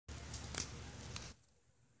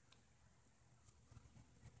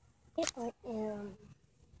I am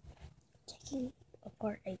taking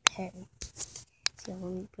apart a pen. So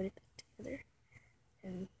let me put it back together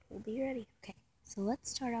and we'll be ready. Okay, so let's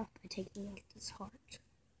start off by taking out this heart.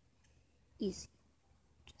 Easy.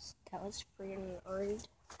 Just that was free and already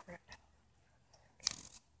read.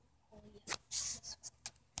 Oh yeah.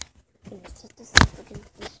 I'm gonna set this up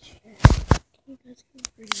against this chair. Can you guys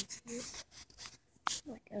really see it?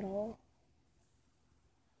 Like at all?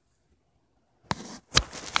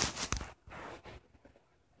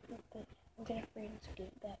 But I'm gonna freaking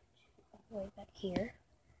scoot back all the way back here.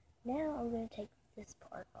 Now I'm gonna take this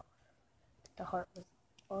part off. The heart was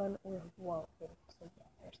unwoven, so yeah,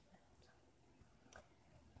 there's that.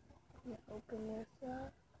 I'm gonna open this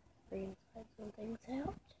up, bring inside some things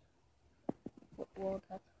out. Well,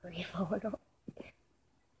 that's pretty falling off. Okay,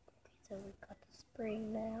 so we've got the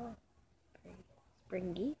spring now. Very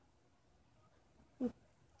springy.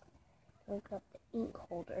 We've got the ink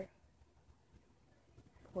holder.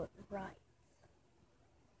 Put right.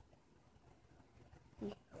 You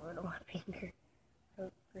can run on my finger. I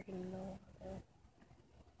don't freaking know how to.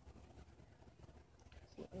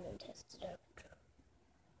 See, I'm gonna test it out.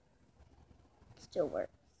 Still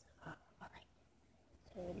works. Alright.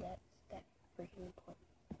 So that's that freaking point.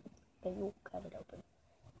 Okay, we'll cut it open.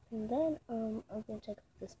 And then I'm gonna take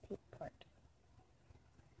off this pink part.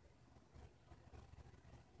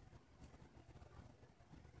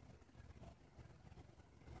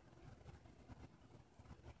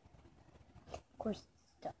 Of course it's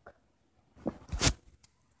stuck.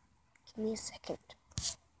 Give me a second.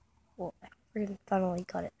 Well, I freaking finally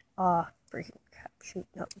got it. Freaking crap. Shoot,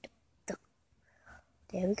 no.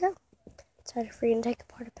 There we go. It's time to freaking take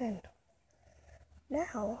apart a pen.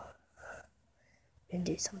 Now, I'm gonna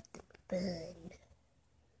do something fun.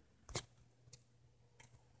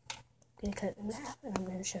 I'm gonna cut it in half, and I'm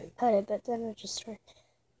gonna show you cut it, but then I just start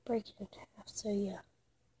breaking it in half, so yeah.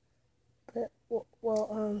 But, well,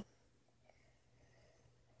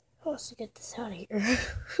 I want to get this out of here.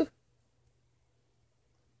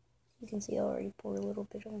 You can see I already poured a little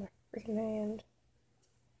bit on my freaking hand.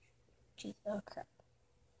 Jeez, oh crap.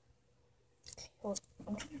 Okay, well,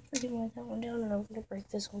 I'm gonna freaking write that one down, and I'm gonna break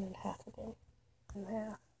this one in half again. In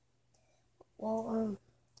half. Well,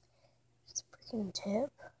 it's a freaking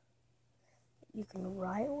tip that you can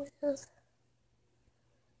write with. So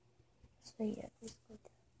yeah, just like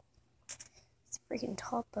that. It's the freaking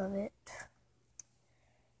top of it.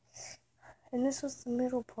 And this was the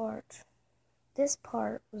middle part. This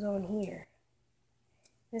part was on here.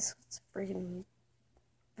 This was the freaking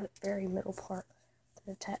very middle part that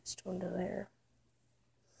attached onto there.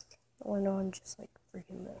 It went on just like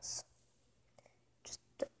freaking this. Just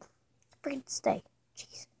freaking stay.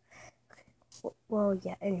 Jeez. Okay. Well,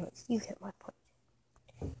 yeah, anyways, you get my point.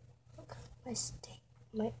 Look, my snake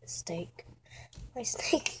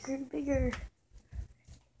grew bigger.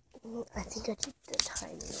 I think I did the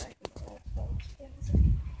timing right.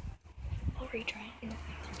 I'll retry it in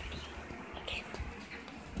another video. Okay.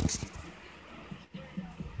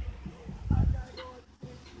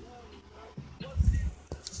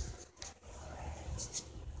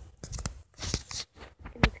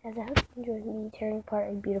 Because I hope you enjoyed me tearing apart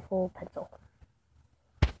a beautiful pencil.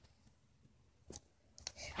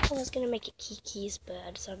 I was gonna make it Kiki's, but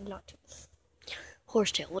I decided not to.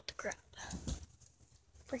 Horsetail, what the crap?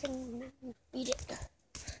 Freaking beat it.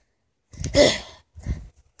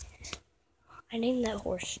 I named that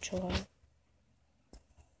horse John.